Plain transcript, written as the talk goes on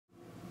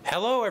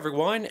Hello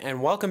everyone,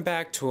 and welcome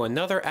back to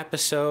another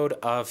episode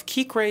of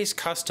Keekray's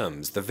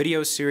Customs, the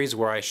video series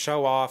where I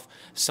show off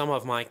some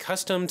of my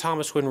custom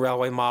Thomas Wooden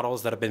Railway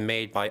models that have been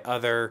made by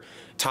other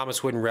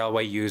Thomas Wooden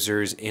Railway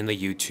users in the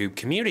YouTube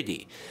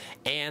community.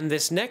 And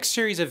this next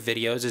series of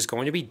videos is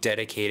going to be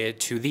dedicated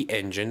to the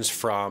engines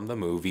from the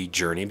movie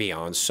Journey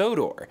Beyond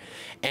Sodor.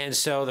 And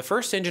so the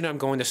first engine I'm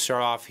going to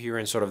start off here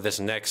in sort of this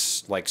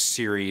next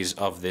series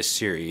of this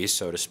series,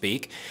 so to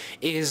speak,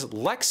 is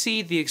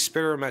Lexi the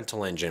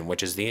Experimental Engine,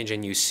 which is the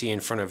engine you see in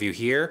front of you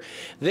here.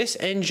 This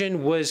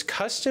engine was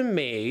custom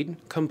made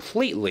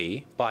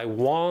completely by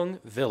Wong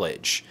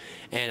Village,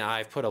 and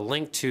I've put a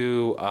link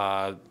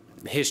to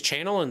his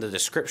channel in the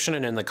description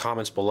and in the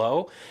comments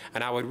below,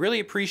 and I would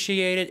really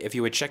appreciate it if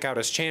you would check out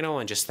his channel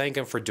and just thank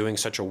him for doing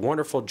such a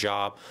wonderful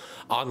job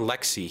on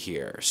Lexi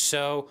here.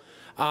 So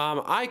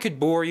I could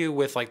bore you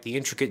with the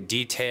intricate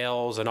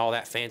details and all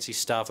that fancy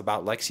stuff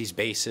about Lexi's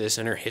basis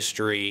and her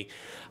history,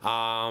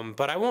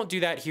 but I won't do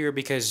that here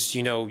because,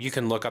 you know, you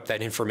can look up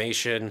that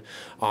information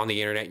on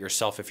the internet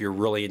yourself if you're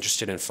really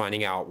interested in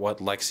finding out what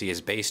Lexi is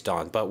based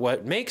on. But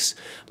what makes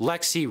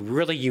Lexi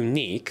really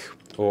unique,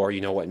 or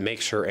what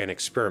makes her an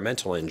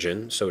experimental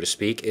engine, so to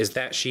speak, is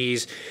that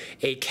she's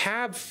a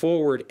cab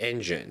forward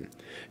engine.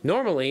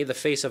 Normally, the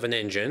face of an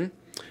engine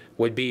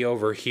would be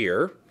over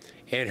here,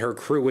 and her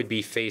crew would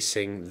be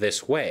facing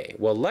this way.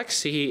 Well,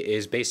 Lexi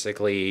is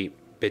basically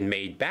been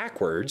made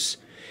backwards,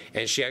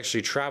 and she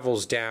actually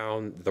travels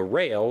down the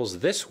rails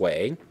this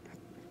way.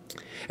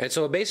 And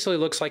so it basically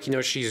looks like,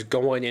 she's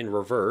going in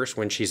reverse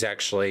when she's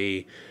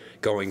actually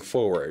going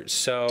forward.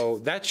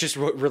 So that's just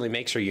what really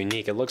makes her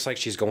unique. It looks like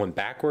she's going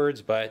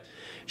backwards, but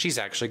she's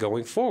actually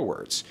going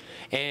forwards.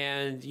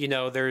 And,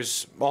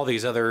 there's all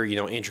these other,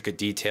 intricate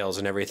details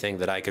and everything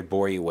that I could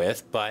bore you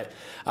with. But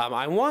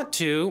I want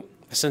to,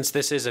 since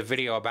this is a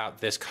video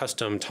about this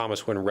custom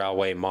Thomas Wooden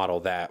Railway model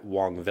that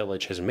Wong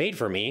Village has made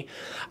for me,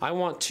 I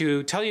want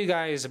to tell you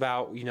guys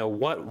about,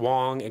 what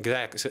Wong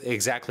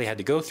exactly had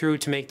to go through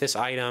to make this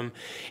item.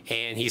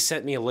 And he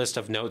sent me a list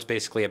of notes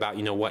basically about,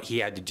 what he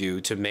had to do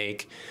to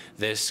make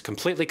this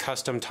completely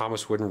custom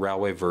Thomas Wooden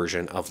Railway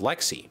version of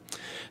Lexi.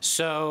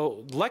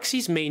 So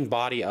Lexi's main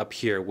body up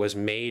here was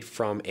made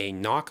from a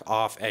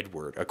knockoff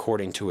Edward,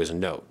 according to his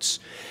notes.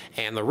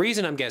 And the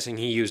reason I'm guessing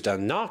he used a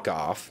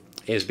knockoff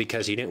is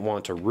because he didn't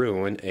want to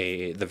ruin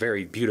the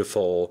very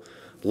beautiful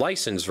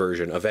licensed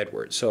version of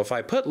Edward. So if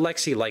I put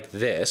Lexi like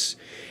this,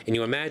 and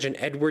you imagine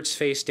Edward's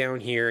face down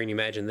here, and you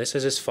imagine this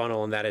is his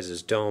funnel and that is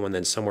his dome, and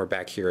then somewhere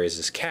back here is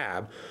his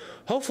cab,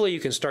 hopefully you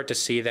can start to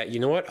see that,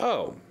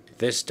 oh,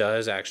 this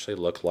does actually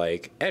look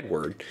like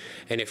Edward.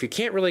 And if you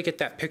can't really get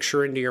that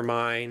picture into your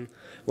mind,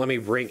 let me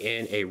bring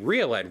in a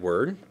real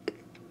Edward,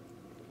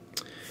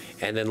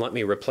 and then let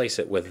me replace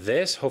it with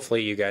this.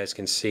 Hopefully you guys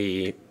can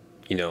see,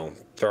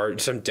 there are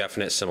some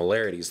definite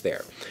similarities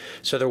there.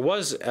 So there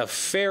was a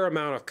fair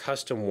amount of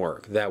custom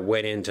work that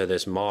went into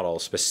this model,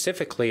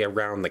 specifically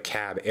around the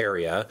cab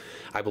area.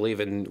 I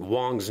believe in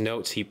Wong's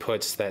notes he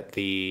puts that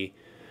the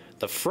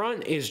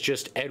front is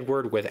just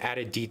Edward with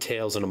added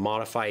details and a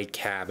modified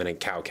cab and a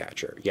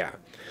cowcatcher. Yeah.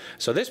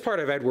 So this part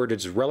of Edward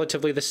is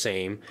relatively the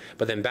same,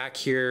 but then back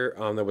here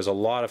there was a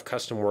lot of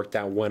custom work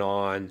that went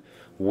on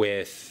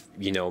with,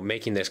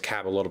 making this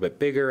cab a little bit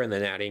bigger and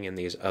then adding in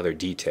these other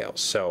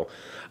details. So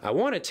I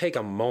want to take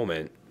a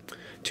moment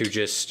to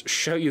just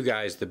show you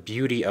guys the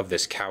beauty of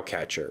this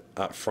cowcatcher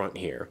up front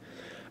here.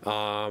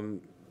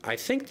 I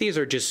think these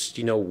are just,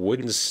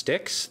 wooden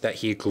sticks that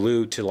he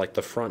glued to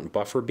the front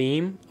buffer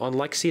beam on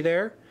Lexi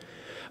there.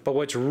 But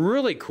what's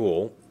really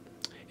cool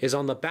is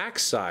on the back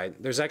side,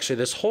 there's actually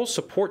this whole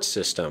support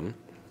system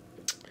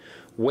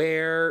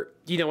where,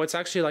 it's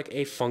actually like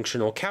a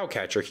functional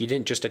cowcatcher. He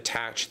didn't just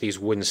attach these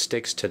wooden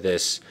sticks to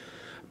this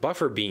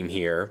buffer beam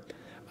here.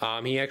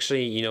 He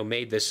actually,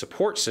 made this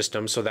support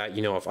system so that,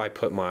 if I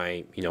put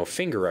my,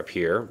 finger up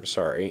here,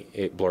 sorry,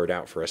 it blurred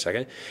out for a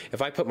second.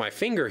 If I put my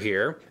finger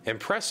here and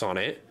press on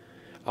it,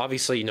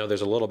 obviously,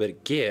 there's a little bit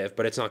of give,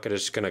 but it's not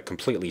just going to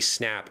completely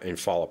snap and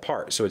fall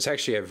apart. So it's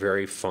actually a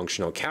very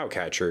functional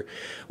cowcatcher,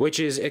 which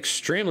is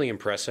extremely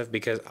impressive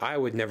because I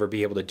would never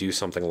be able to do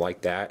something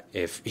like that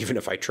even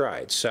if I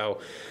tried. So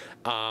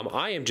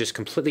I am just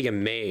completely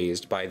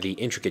amazed by the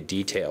intricate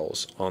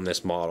details on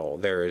this model.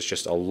 There is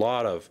just a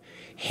lot of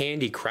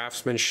handy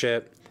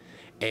craftsmanship,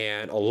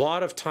 and a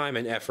lot of time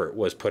and effort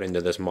was put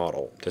into this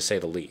model, to say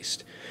the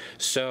least.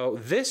 So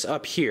this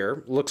up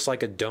here looks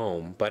like a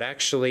dome, but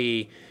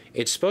actually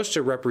it's supposed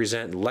to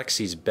represent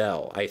Lexi's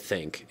bell, I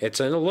think.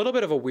 It's in a little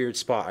bit of a weird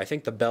spot. I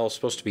think the bell's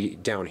supposed to be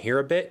down here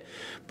a bit,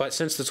 but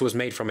since this was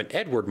made from an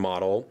Edward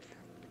model,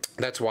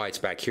 that's why it's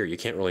back here. You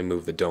can't really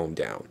move the dome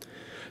down.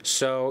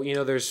 So,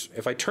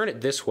 if I turn it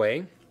this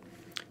way,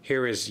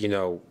 here is,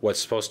 what's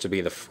supposed to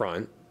be the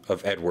front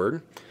of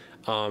Edward.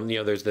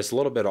 There's this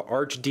little bit of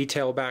arch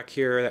detail back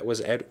here that was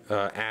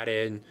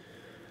added.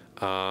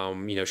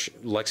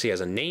 Lexi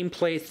has a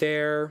nameplate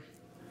there.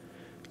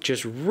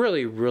 Just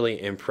really,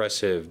 really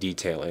impressive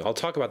detailing. I'll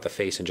talk about the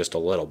face in just a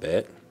little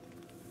bit.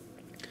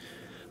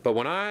 But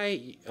when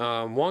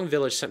Wong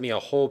Village sent me a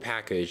whole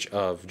package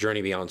of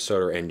Journey Beyond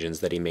Sodor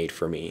engines that he made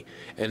for me.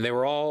 And they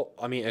were all,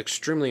 I mean,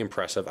 extremely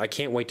impressive. I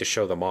can't wait to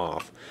show them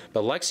off.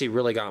 But Lexi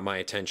really got my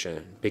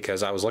attention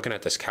because I was looking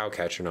at this cow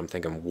catcher and I'm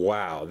thinking,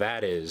 wow,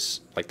 that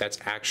is, like, that's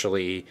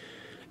actually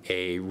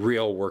a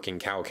real working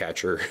cow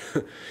catcher.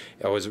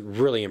 It was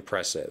really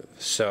impressive.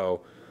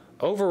 So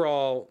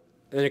overall,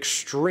 an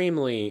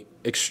extremely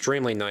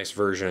nice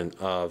version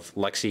of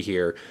Lexi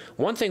here.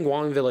 One thing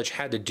Wong Village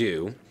had to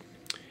do,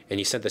 and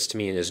he sent this to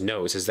me in his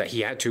notes, is that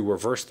he had to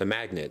reverse the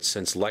magnet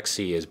since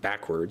Lexi is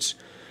backwards.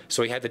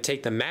 So he had to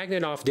take the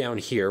magnet off down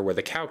here where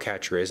the cow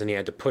catcher is, and he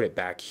had to put it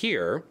back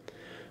here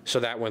so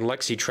that when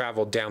Lexi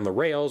traveled down the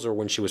rails or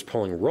when she was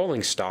pulling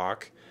rolling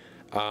stock,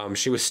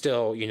 she was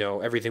still, you know,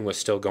 everything was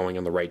still going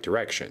in the right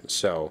direction.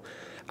 So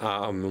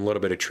a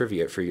little bit of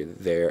trivia for you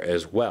there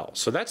as well.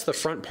 So that's the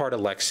front part of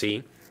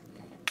Lexi,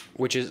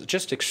 which is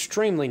just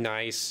extremely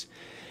nice.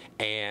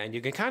 And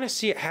you can kind of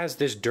see it has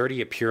this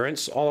dirty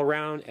appearance all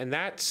around, and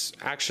that's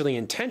actually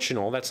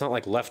intentional. That's not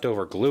like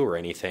leftover glue or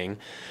anything.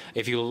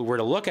 If you were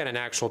to look at an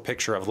actual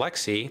picture of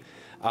Lexi,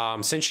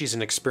 since she's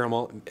an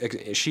experimental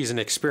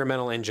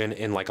engine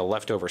in like a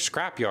leftover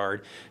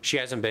scrapyard, she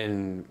hasn't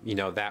been, you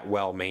know, that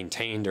well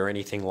maintained or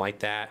anything like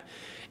that.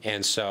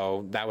 And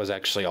so that was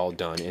actually all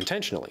done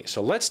intentionally.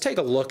 So let's take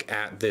a look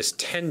at this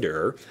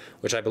tender,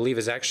 which I believe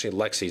is actually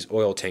Lexi's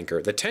oil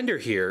tanker. The tender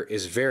here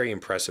is very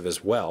impressive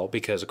as well,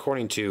 because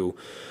according to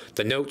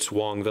the notes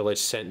Wong Village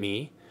sent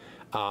me,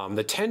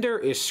 the tender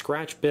is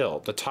scratch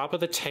built. The top of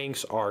the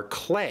tanks are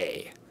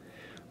clay,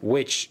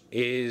 which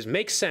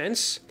makes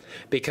sense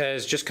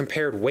because just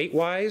compared weight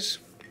wise,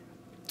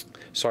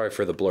 sorry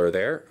for the blur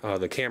there,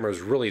 the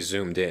camera's really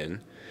zoomed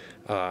in.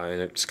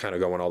 And it's kind of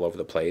going all over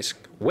the place.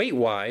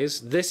 Weight-wise,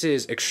 this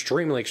is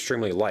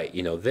extremely light.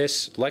 You know,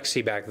 this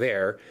Lexi back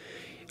there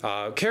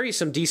carries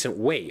some decent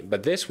weight,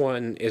 but this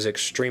one is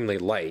extremely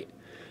light.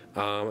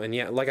 And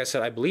yeah, like I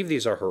said, I believe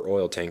these are her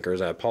oil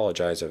tankers. I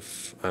apologize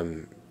if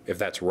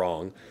that's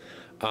wrong.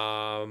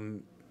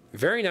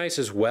 Very nice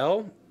as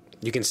well.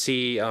 You can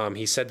see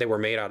he said they were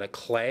made out of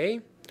clay,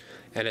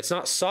 and it's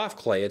not soft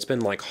clay. It's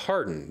been like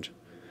hardened,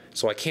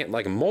 so I can't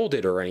like mold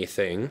it or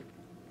anything.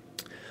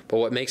 But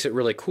what makes it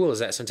really cool is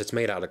that since it's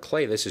made out of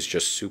clay, this is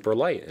just super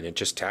light, and it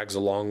just tags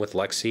along with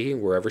Lexi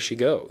wherever she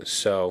goes.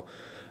 So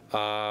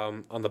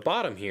on the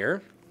bottom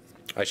here,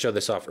 I showed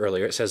this off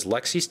earlier, it says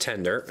Lexi's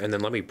tender, and then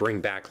let me bring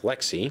back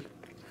Lexi.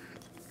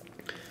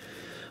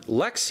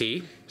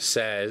 Lexi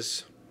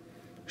says,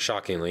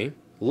 shockingly,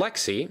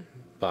 Lexi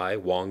by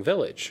Wong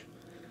Village.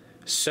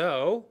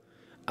 So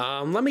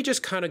let me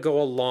just kind of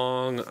go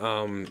along,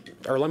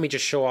 or let me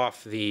just show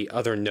off the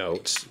other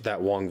notes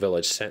that Wong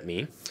Village sent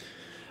me.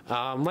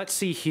 Let's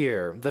see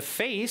here. The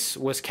face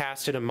was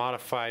casted and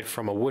modified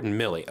from a wooden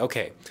millie.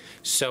 Okay,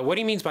 so what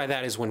he means by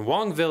that is when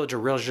Wong Village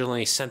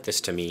originally sent this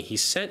to me, he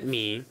sent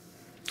me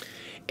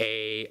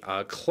a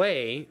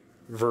clay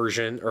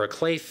version or a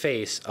clay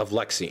face of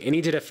Lexi, and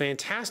he did a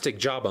fantastic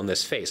job on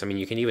this face. I mean,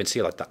 you can even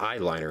see like the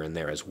eyeliner in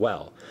there as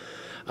well.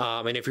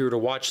 And if you were to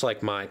watch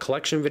like my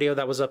collection video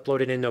that was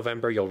uploaded in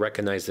November, you'll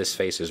recognize this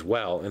face as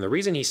well. And the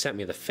reason he sent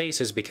me the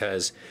face is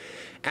because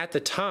at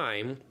the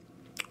time,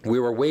 we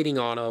were waiting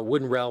on a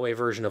Wooden Railway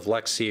version of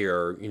Lexi,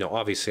 or, you know,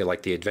 obviously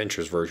like the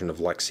Adventures version of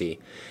Lexi,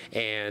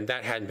 and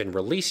that hadn't been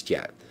released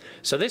yet.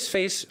 So this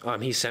face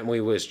he sent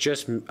me was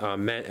just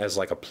meant as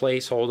like a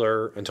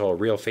placeholder until a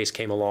real face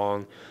came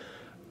along.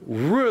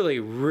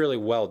 Really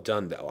well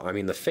done though. I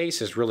mean, the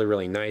face is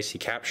really nice. He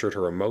captured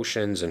her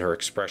emotions and her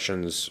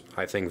expressions,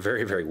 I think,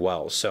 very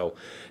well. So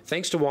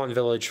thanks to Wong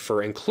Village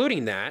for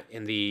including that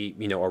in the,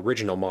 you know,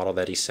 original model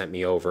that he sent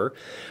me over.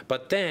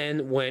 But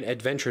then when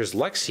Adventures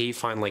Lexi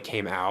finally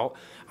came out,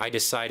 I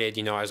decided,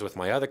 you know, as with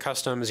my other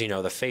customs, you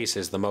know, the face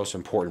is the most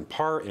important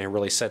part and it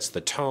really sets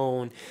the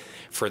tone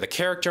for the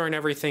character and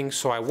everything.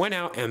 So I went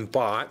out and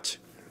bought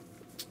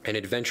an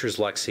Adventures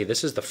Lexi.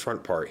 This is the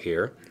front part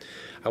here.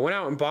 I went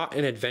out and bought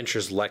an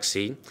Adventures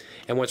Lexi,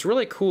 and what's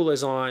really cool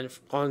is on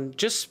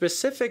just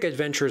specific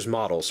Adventures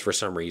models for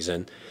some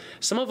reason,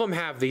 some of them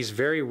have these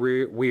very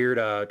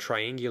weird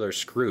triangular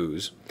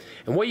screws,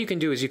 and what you can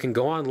do is you can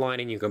go online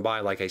and you can buy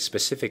like a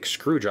specific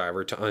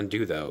screwdriver to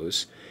undo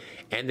those,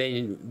 and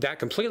then that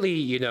completely,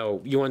 you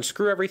know, you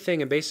unscrew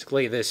everything and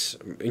basically this,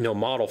 you know,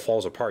 model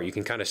falls apart. You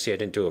can kind of see I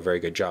didn't do a very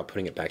good job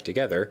putting it back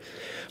together,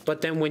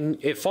 but then when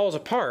it falls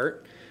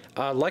apart,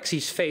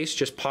 Lexi's face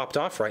just popped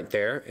off right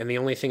there, and the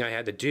only thing I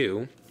had to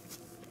do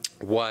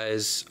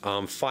was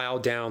file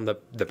down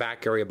the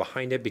back area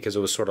behind it because it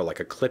was sort of like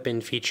a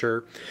clip-in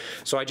feature.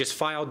 So I just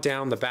filed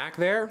down the back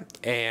there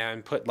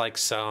and put like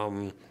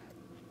some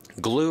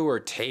glue or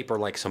tape or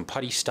like some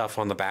putty stuff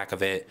on the back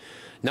of it.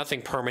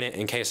 Nothing permanent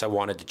in case I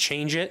wanted to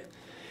change it.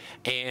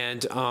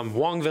 And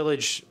Wong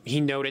Village, he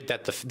noted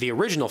that the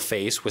original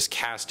face was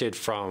casted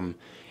from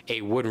a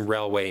Wooden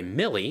Railway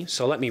millie.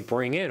 So let me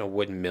bring in a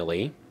wooden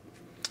millie.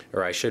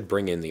 Or I should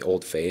bring in the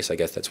old face. I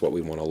guess that's what we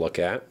want to look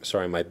at.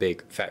 Sorry, my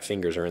big fat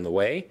fingers are in the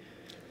way.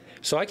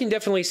 So I can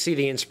definitely see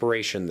the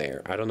inspiration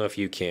there. I don't know if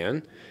you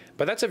can,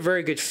 but that's a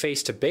very good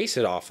face to base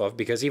it off of,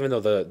 because even though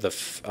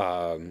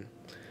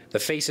the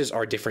faces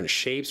are different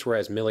shapes,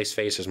 whereas Millie's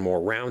face is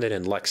more rounded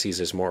and Lexi's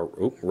is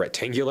more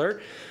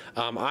rectangular,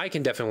 I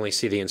can definitely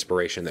see the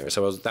inspiration there.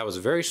 So that was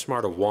very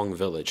smart of Wong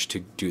Village to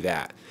do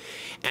that.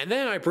 And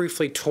then I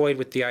briefly toyed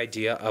with the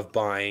idea of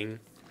buying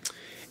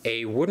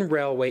a Wooden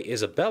Railway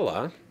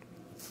Isabella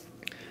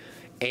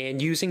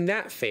and using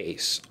that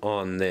face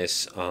on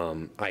this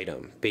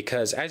item,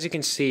 because as you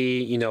can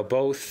see, you know,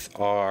 both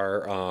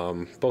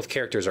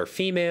characters are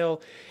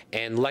female,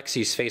 and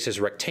Lexi's face is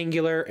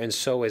rectangular, and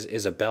so is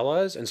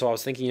Isabella's. And so I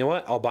was thinking, you know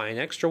what, I'll buy an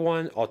extra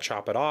one, I'll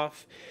chop it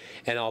off,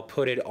 and I'll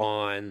put it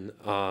on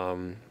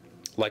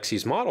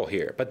Lexi's model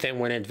here. But then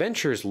when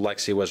Adventures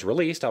Lexi was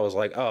released, I was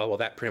like, oh, well,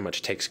 that pretty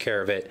much takes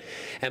care of it.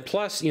 And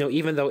plus, you know,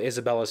 even though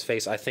Isabella's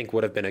face I think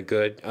would have been a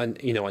good,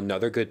 you know,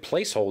 another good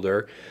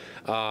placeholder,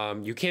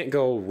 you can't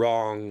go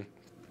wrong.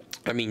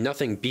 I mean,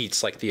 nothing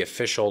beats like the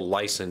official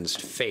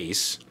licensed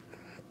face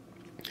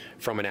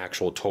from an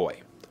actual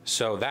toy.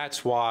 So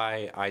that's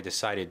why I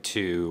decided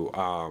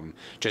to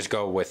just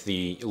go with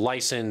the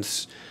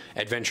licensed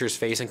Adventures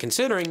face. And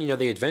considering, you know,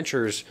 the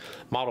Adventures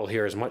model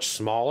here is much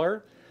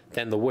smaller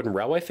than the Wooden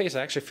Railway face,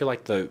 I actually feel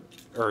like than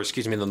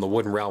the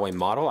Wooden Railway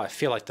model, I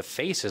feel like the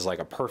face is like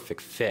a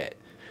perfect fit.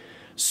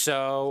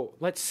 So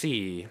let's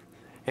see.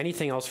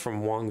 Anything else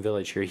from Wong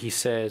Village here? He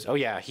says, oh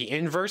yeah, he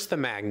inversed the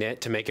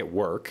magnet to make it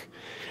work.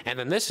 And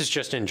then this is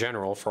just in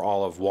general for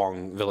all of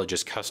Wong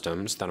Village's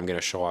customs that I'm going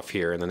to show off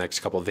here in the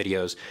next couple of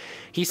videos.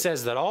 He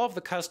says that all of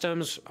the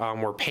customs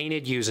were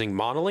painted using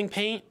modeling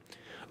paint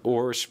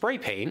or spray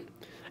paint,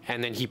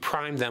 and then he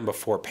primed them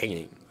before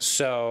painting.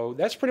 So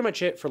that's pretty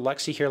much it for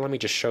Lexi here. Let me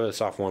just show this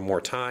off one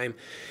more time.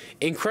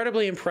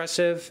 Incredibly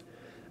impressive.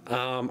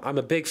 I'm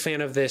a big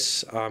fan of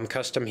this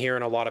custom here,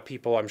 and a lot of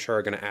people I'm sure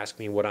are going to ask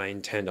me what I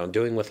intend on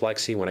doing with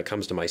Lexi when it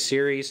comes to my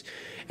series.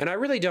 And I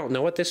really don't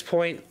know at this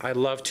point. I'd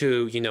love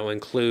to, you know,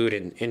 include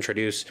and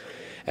introduce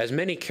as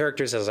many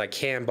characters as I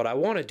can, but I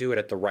want to do it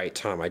at the right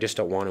time. I just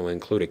don't want to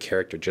include a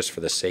character just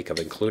for the sake of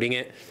including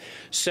it.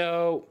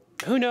 So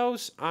who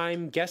knows?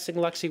 I'm guessing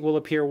Lexi will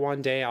appear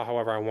one day.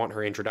 However, I want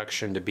her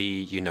introduction to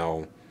be, you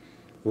know,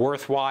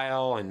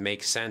 worthwhile and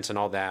make sense and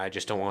all that. I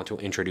just don't want to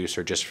introduce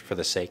her just for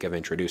the sake of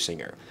introducing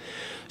her.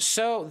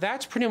 So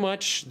that's pretty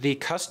much the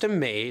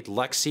custom-made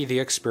Lexi the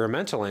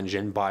Experimental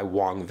Engine by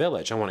Wong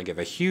Village. I want to give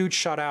a huge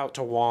shout out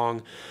to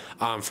Wong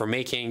for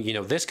making, you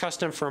know, this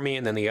custom for me,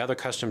 and then the other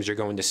customs you're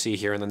going to see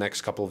here in the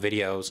next couple of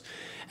videos.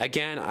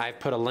 Again, I've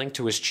put a link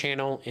to his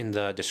channel in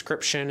the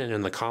description and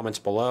in the comments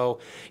below.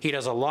 He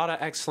does a lot of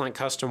excellent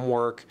custom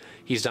work.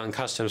 He's done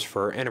customs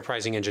for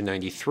Enterprising Engine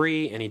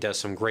 93, and he does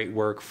some great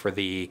work for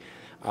the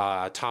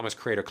Thomas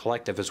Creator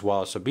Collective as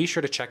well, so be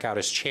sure to check out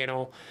his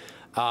channel.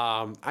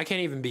 I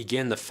can't even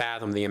begin to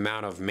fathom the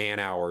amount of man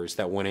hours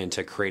that went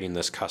into creating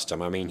this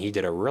custom. I mean, he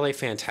did a really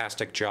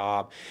fantastic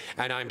job,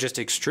 and I'm just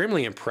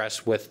extremely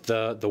impressed with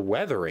the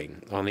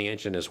weathering on the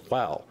engine as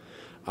well.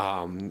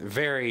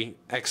 Very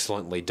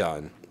excellently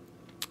done.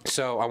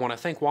 So I want to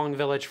thank Wong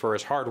Village for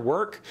his hard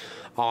work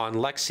on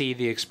Lexi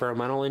the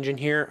Experimental Engine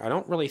here. I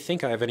don't really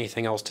think I have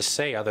anything else to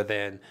say other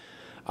than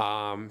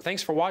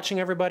thanks for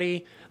watching,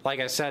 everybody. Like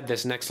I said,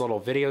 this next little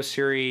video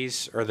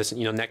series, or this,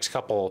 you know, next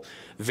couple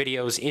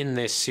videos in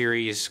this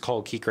series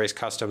called Geek Race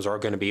Customs are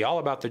going to be all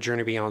about the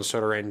Journey Beyond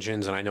Sodor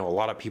engines, and I know a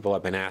lot of people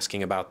have been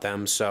asking about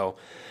them, so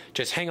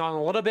just hang on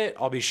a little bit.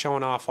 I'll be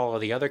showing off all of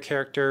the other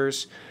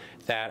characters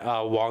that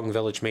Wong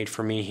Village made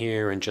for me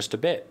here in just a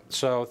bit.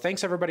 So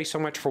thanks everybody so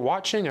much for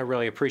watching. I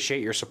really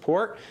appreciate your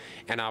support,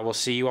 and I will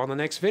see you on the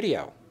next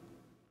video.